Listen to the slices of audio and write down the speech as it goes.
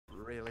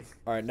boy.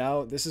 Alright,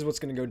 now this is what's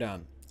gonna go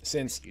down.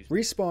 Since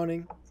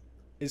respawning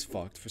is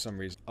fucked for some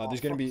reason.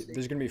 There's gonna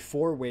be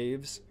 4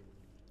 waves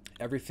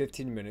every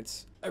 15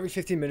 minutes. Every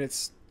 15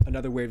 minutes,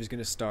 another wave is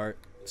gonna start.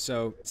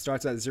 So it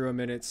starts at 0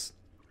 minutes.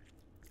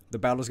 The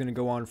battle's gonna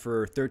go on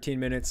for 13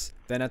 minutes.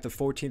 Then at the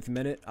 14th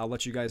minute, I'll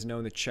let you guys know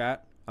in the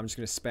chat. I'm just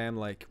gonna spam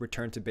like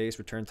return to base,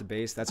 return to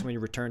base. That's when you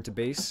return to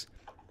base.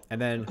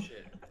 And then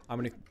I'm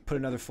gonna put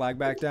another flag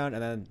back down,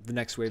 and then the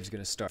next wave is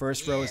gonna start.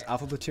 First row is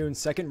Alpha Platoon,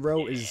 second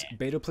row is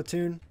Beta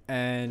Platoon,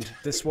 and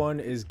this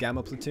one is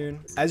Gamma Platoon.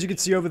 As you can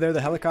see over there,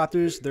 the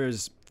helicopters,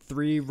 there's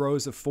 3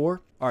 rows of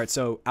 4. All right,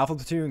 so Alpha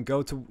Platoon,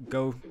 go to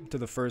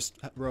the first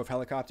row of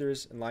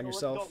helicopters and line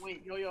yourself.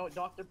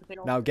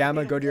 Now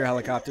Gamma, go to your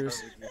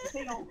helicopters.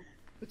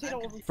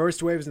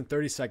 First wave is in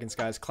 30 seconds,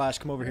 guys. Clash,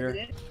 come over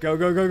here. Go,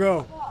 go, go,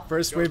 go.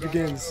 First wave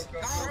begins.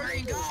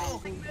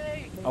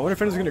 I wonder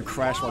if anyone's gonna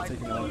crash while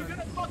taking off.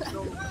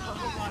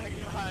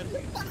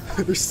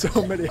 There's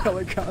so many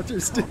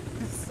helicopters, dude.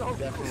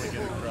 Definitely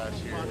gonna crash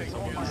here.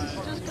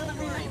 Just gonna be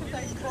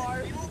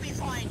car. We will be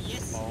fine,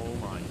 yes. Oh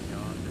my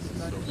god, this is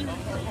so good.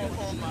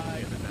 Oh my. I'm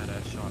getting that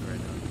ass shot right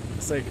now.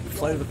 It's like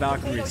Flight of the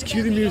Valkyries.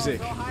 Cue the music.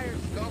 Go higher.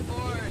 Go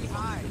for it.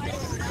 High.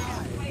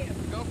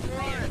 Go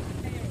for it.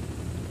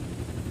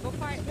 Go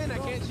fight. Man, I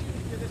can't shoot you.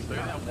 Look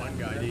at that one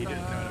guy, he didn't know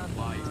how to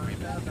fly. He's made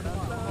that.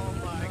 Oh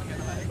my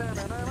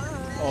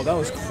god. Oh, that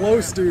was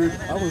close, dude.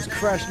 I was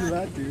crashing into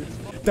that dude.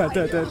 Da,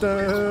 da, da,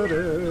 da, da,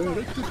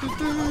 da,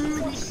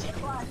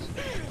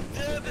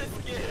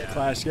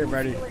 Clash, get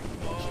ready.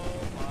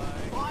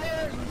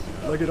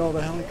 Look at all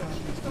the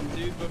helicopters,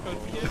 dude.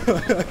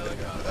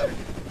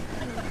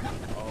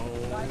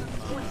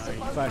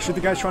 Clash, shoot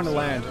the guy trying to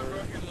land.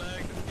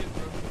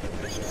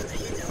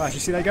 Clash, you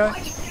see that guy?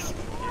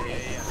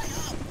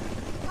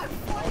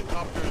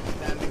 Helicopter is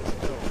standing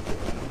still.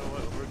 I don't know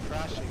what, we're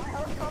crashing. My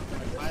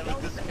pilot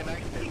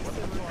disconnected. What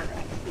the fuck?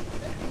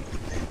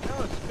 No,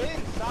 spin.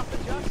 Stop the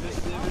jump.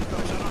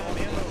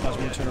 Clash,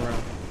 we're gonna turn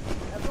around.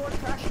 Everyone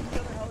crashing the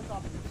other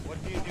helicopters. What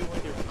do you do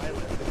when your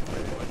pilot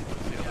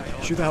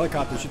disconnected? Shoot the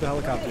helicopters, shoot the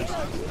helicopters.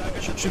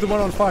 Shoot the one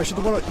on fire, shoot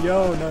the one on...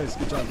 Yo, nice,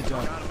 good job, good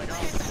job.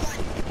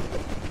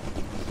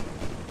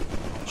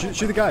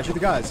 Shoot the guys, shoot the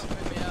guys.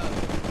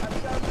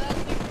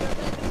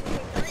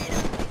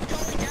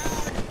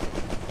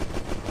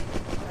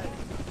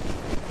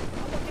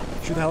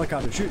 Shoot the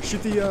helicopter,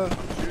 shoot the,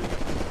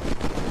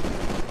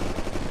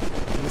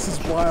 This is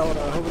wild,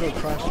 I hope it don't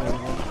crash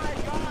anymore.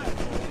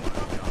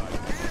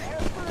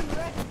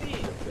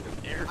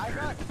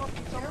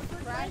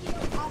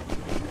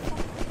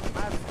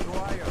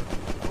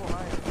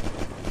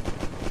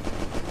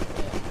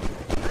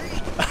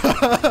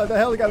 The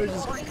helicopter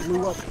just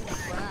blew up.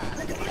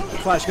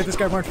 Flash, get this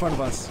guy right in front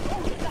of us.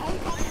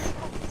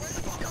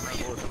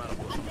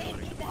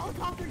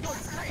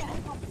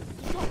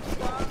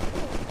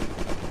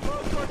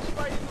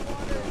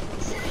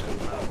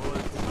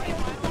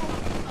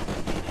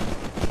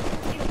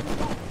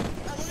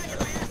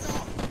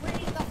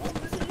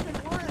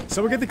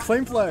 Someone get the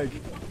claim flag.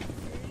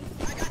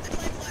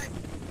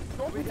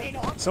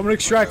 Someone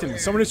extract him.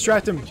 Someone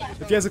extract him.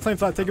 If he has a claim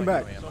flag, take him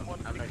back.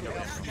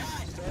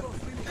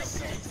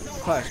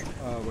 Clash.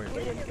 Wait.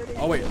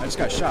 Oh wait, I just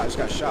got shot. I just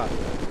got shot.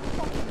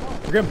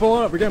 We're getting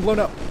blown up. We're getting blown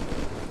up.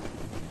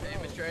 Hey,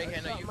 Mr. A,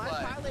 can you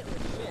fly?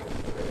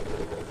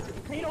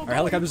 Our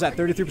helicopter's at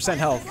 33%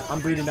 health.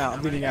 I'm bleeding out.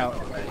 I'm bleeding out.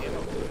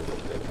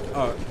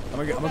 Oh,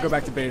 I'm gonna go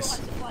back to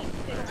base.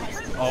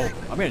 Oh,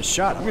 I'm getting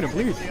shot. I'm gonna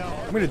bleed.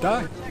 I'm gonna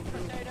die.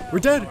 We're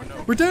dead.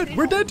 We're dead.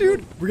 We're dead,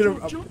 dude. We're gonna.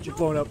 We're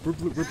blown up.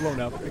 We're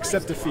blown up.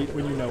 Accept defeat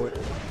when you know it.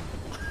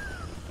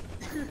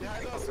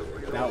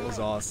 That was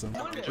awesome.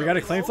 We got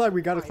a claim flag?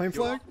 We got a claim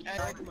flag?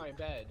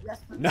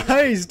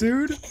 Nice,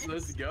 dude!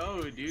 Let's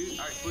go, dude.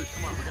 Alright, Blue,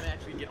 come on. We're gonna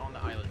actually get on the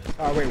island.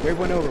 Alright, wait. Wave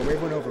one over. Wave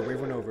one over.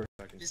 Wave one over.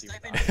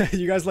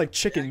 You guys like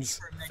chickens.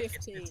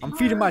 15. I'm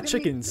feeding my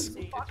chickens.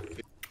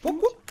 Whoop,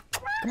 whoop.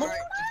 Come on.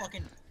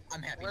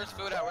 I'm happy. Where's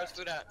food at? Where's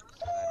food at?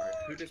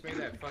 Who just made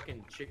that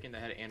fucking chicken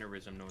that had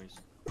aneurysm noise?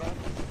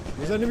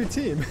 Where's that enemy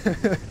team?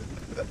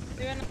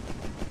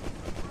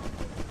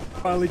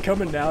 Finally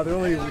coming now. They're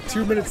only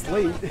 2 minutes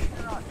late. They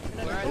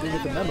didn't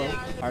get the memo.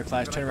 Alright,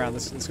 Clash, turn around.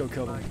 Let's go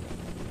kill them.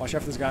 Watch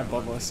out for this guy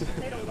above us.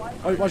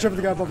 Oh, watch out for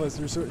the guy above us.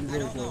 You're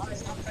really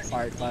close.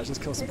 Alright, Clash, let's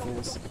kill some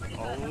fools.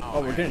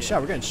 Oh, we're getting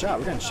shot. We're getting shot.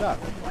 We're getting shot.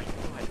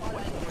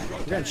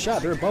 We're getting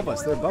shot. They're above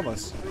us. They're above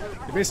us.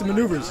 They're making some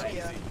maneuvers.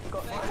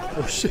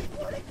 Oh shit.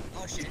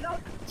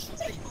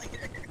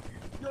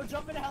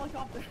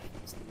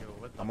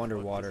 I'm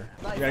underwater.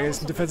 We gotta get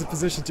some defensive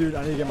position, dude.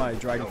 I need to get my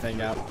dragon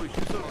thing out.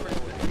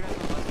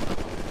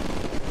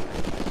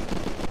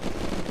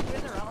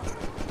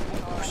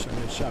 Oh shit, I'm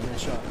getting shot. I'm getting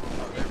shot.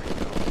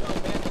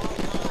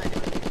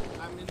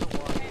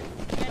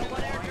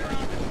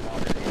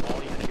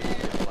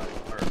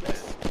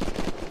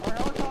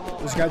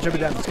 This guy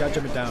jumping down. This guy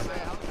jumping down.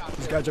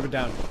 This guy jumping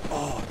down.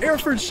 Oh,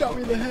 Airford shot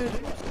me in the head.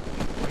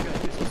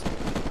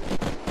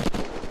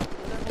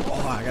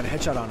 Oh, I got a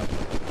headshot on him.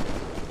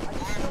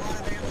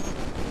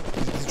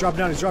 He's dropping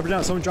down. He's dropping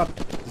down. Someone drop.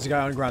 There's a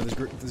guy on the ground.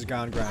 There's a guy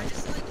on the ground.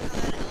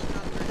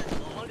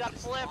 One got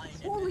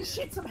flipped. Holy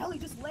shit, some heli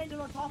just landed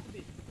on top of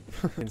it.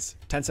 It's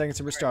 10 seconds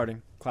and we're starting.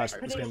 Clash,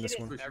 let's get in this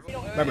one.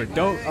 Remember,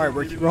 don't. All right,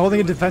 we're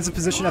holding a defensive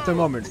position at the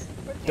moment.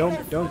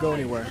 Don't go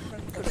anywhere.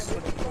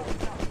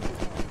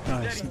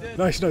 Nice.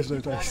 Fly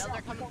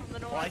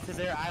to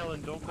their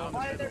island. Don't go.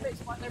 Fly to their base.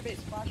 Fly to their base.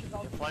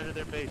 Fly to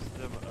their base.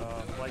 The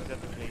flags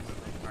at the base.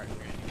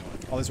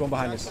 Oh, there's one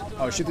behind us.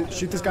 Oh, shoot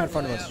this guy in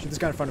front of us. Shoot this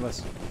guy in front of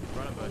us.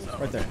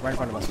 Right there. Right in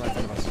front of us. Right in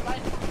front of us.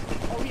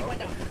 Oh, he went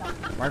down.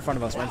 Right in front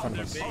of us. Right in front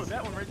of us. Oh,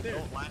 that one right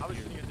there. I was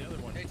shooting at the other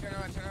one. Hey, turn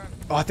around, turn around.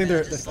 Oh, I think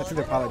their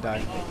pilot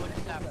died.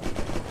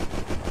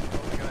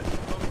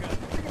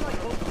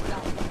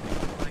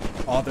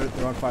 Oh,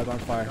 they're on fire. They're on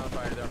fire. They're on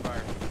fire, they're on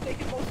fire.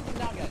 Taking most of them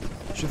down, guys.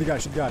 Shoot the guy.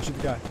 Shoot the guy. Shoot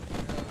the guy. I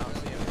don't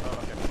see him. Oh,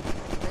 okay.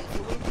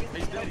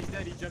 He's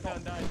dead. He jumped out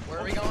and died. Where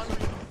are we going? You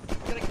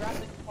gotta grab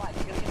the flag.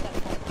 You gotta get that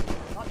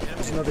flag.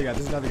 There's another guy.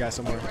 There's another guy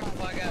somewhere. Where's the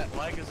flag at?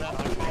 Flag is at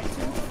their base.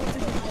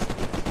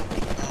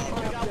 Oh,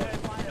 we got one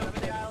flying over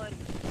the island.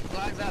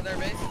 Flag's at their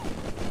base.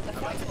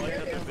 Flag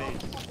at their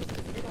base.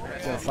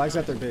 Yeah, flag's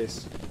at their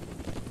base.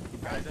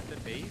 Guys at the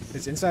base?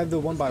 It's inside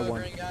the 1x1.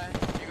 Green guy.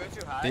 You go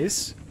too high.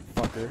 This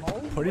fucker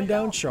putting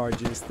down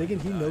charges, thinking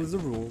he knows the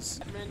rules.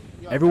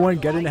 Everyone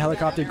get in a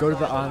helicopter, go to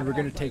the island. We're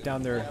gonna take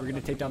down their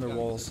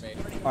walls.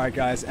 All right,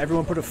 guys.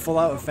 Everyone put a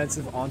full-out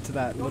offensive onto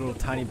that little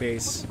tiny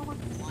base.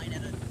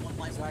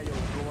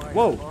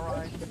 Whoa!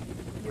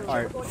 All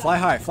right, fly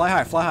high, fly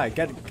high, fly high.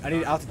 I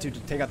need altitude to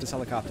take out this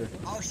helicopter.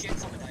 Oh shit,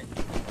 someone died.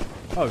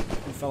 Oh,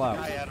 he fell out.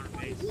 Guy at our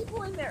base.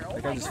 People in there. Oh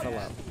That guy my just God. fell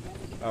out.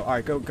 Oh, all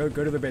right, go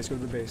to the base. Go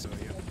to the base.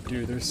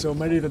 Dude, there's so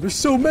many of them. There's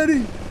so many.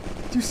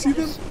 Do you see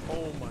them?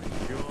 Oh my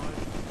god.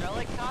 They're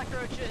like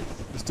cockroaches.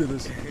 Let's do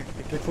this.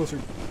 Get closer.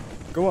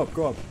 Go up,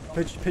 go up.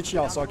 Pitch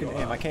y'all so I can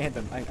aim. I can't hit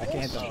them. I can't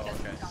hit them. Oh,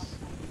 okay.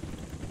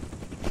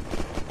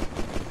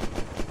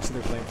 See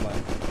their flame flag.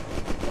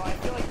 So I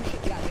feel like we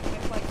should, yeah, they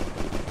like,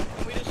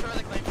 Can we destroy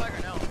the claim flag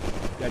or no?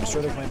 Yeah,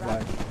 destroy their flame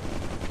flag.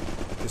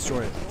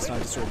 Destroy it. It's not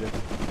destroyed yet.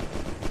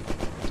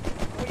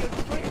 oh, you're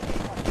destroying it.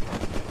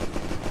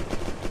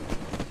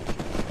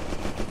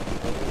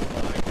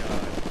 Oh my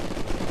god.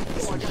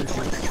 Shoot, shoot,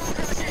 shoot.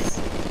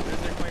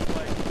 Where's their claim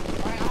flag?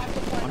 Alright, I have to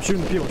fly. I'm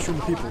shooting the people. I'm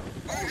shooting the people.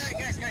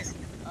 Guys.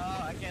 Oh,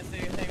 I can't see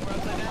anything. We're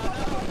upside down. No.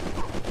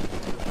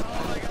 Oh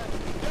my god.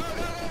 Go, go,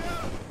 go,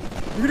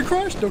 go. You're gonna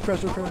crash? Don't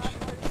crash. Don't crash.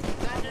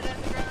 Landed in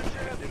the ground.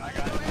 Shoot. I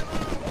got it.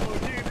 Oh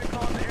dude, they're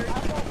calling the air.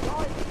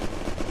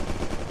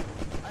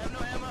 I have no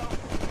ammo.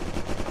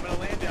 I'm gonna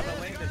land it.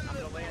 I'm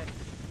gonna land.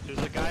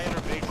 There's a guy in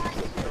our base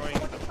who's destroying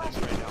the place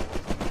right now.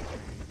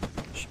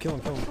 Kill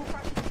him. Go,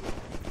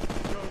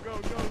 go,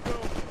 go, go.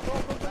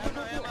 I have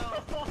no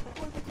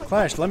ammo.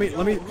 Clash. Let me.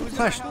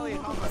 Clash.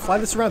 Fly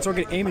this around so I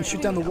can aim and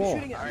shoot down the wall.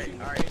 Alright,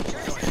 alright.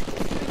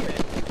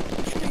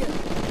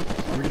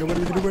 Are we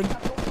gonna win?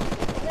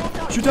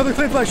 Shoot down the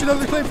claim flag. Shoot down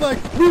the claim flag.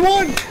 We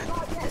won.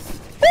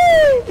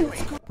 Woo!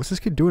 What's this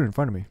kid doing in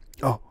front of me?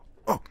 Oh.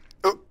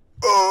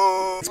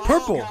 It's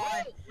purple.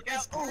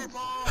 It's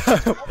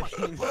purple.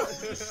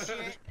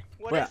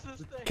 What Wait, is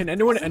this thing? can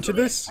anyone enter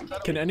this?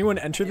 Can anyone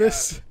enter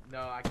this?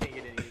 No, I can't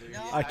get it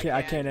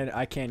either.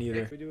 I can't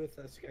either. We do with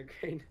a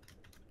scarecrow.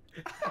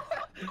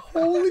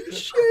 Holy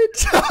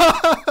shit!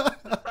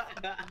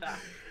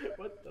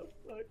 What the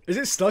fuck? Is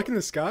it stuck in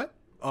the sky?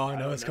 Oh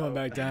no, it's coming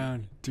back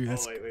down. Dude,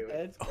 that's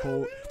That's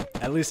oh,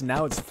 at least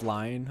now it's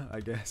flying, I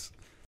guess.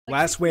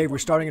 Last wave, we're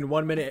starting in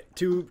 1 minute.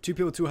 Two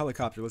people, 2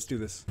 helicopter. Let's do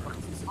this.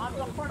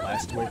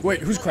 Last wave.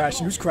 Wait, who's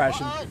crashing? Who's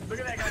crashing?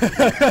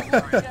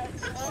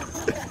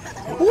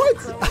 What?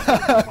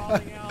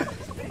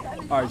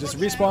 Alright, just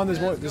respawn. There's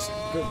more. Just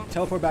go,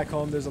 teleport back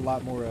home. There's a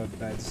lot more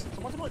beds.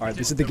 Alright,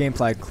 this is the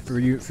gameplay for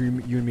you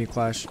and me,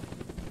 Clash.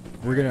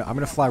 I'm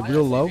gonna fly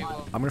real low.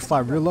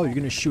 You're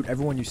gonna shoot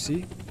everyone you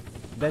see.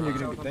 Then you're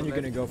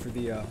gonna go for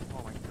the Yeah,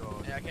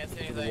 I can't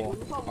see for the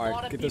anything. wall.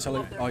 Alright, get those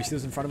heli. Oh, you see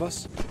those in front of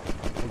us?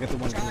 We'll get the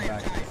ones coming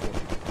back. I'm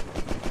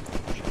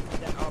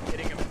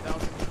hitting him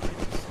 1,000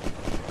 times.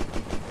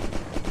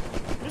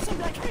 There's some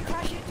guy trying to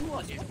crash into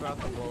us. He's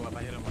about to blow up.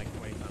 I hit him like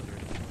 20 times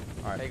already.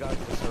 Alright. Hey guys,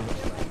 the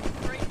service.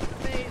 Right to the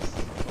base.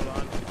 Hold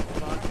on.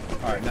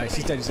 Alright, nice.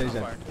 He's dead.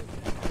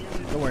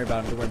 Don't worry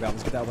about him.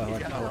 Let's get that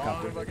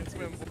helicopter.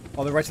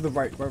 Oh, they're right to the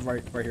right.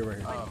 Right here.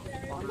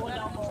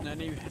 An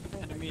enemy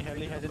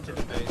heavily head into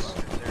the base.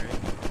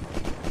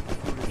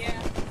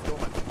 Yeah.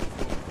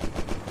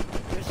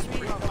 There's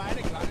 3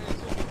 fighting gunners.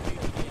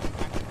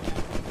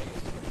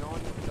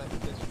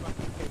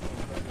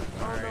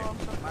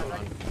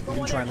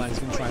 He's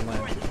gonna try and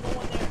land.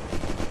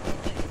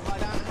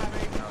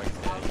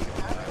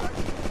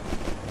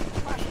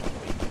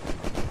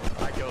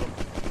 I killed him.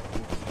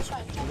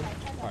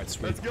 Alright,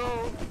 sweet. Let's go.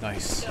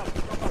 Nice. I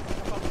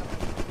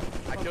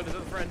killed his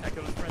other friend. Let's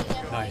go.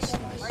 Nice.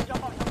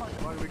 Come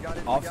on, we got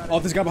it. Off. Oh,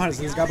 this guy behind us.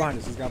 I see him. I I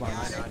see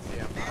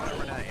him.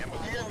 We're not ammo.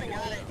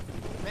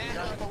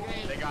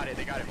 They got it.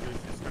 He was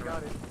just gonna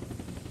run.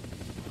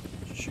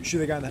 Shoot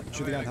the guy in the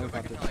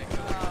helicopter.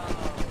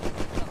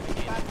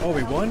 Oh,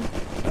 we won?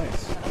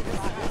 Nice.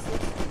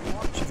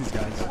 Shoot these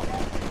guys.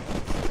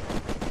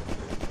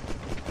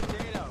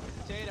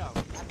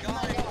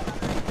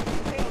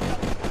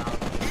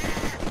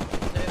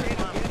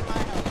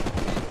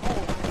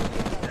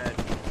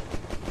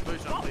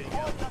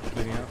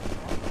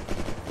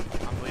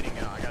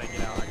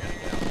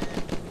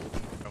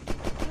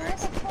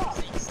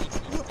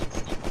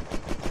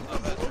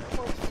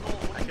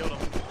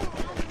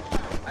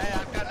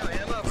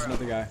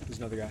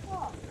 another guy.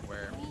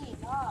 Where?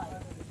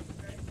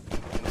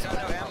 I got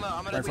no ammo.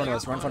 I'm Right in front of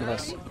us. Right in front of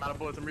us. I'm out of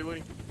bullets. I'm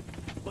reloading.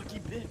 Lucky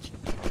bitch.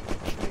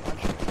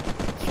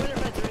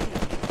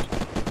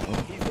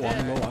 Oh,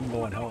 I'm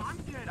low on health. I'm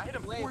dead. I hit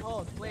him. Flame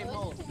hold.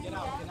 Get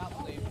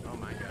out, flame. Oh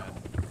my god.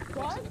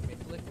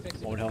 Fix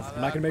it. Low on health.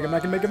 I'm not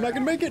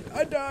gonna make it.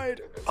 I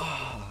died.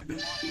 Ah.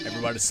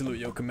 Everybody salute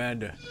your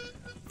commander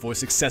for a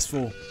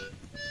successful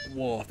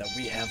war that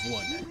we have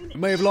won. We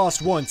may have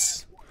lost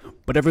once,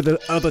 but every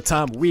other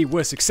time we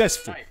were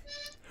successful.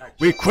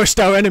 We crushed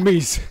our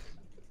enemies.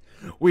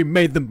 We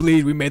made them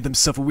bleed, we made them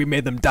suffer, we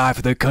made them die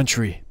for their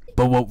country.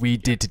 But what we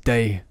did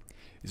today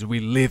is we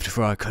lived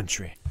for our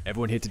country.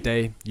 Everyone here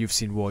today, you've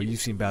seen war, you've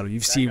seen battle,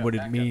 you've seen what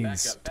it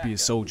means to be a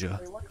soldier.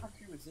 What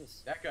country was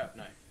this? Back up,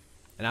 knife.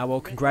 And I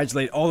will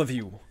congratulate all of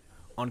you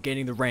on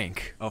gaining the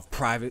rank of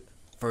Private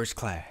First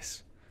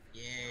Class.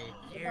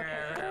 I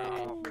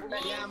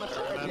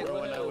remember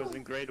when I was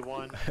in grade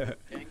 1.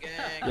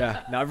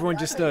 Yeah, now everyone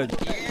just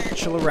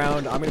chill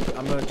around. I'm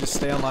gonna just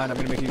stay online. I'm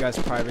gonna make you guys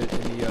private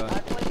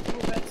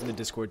in the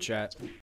Discord chat.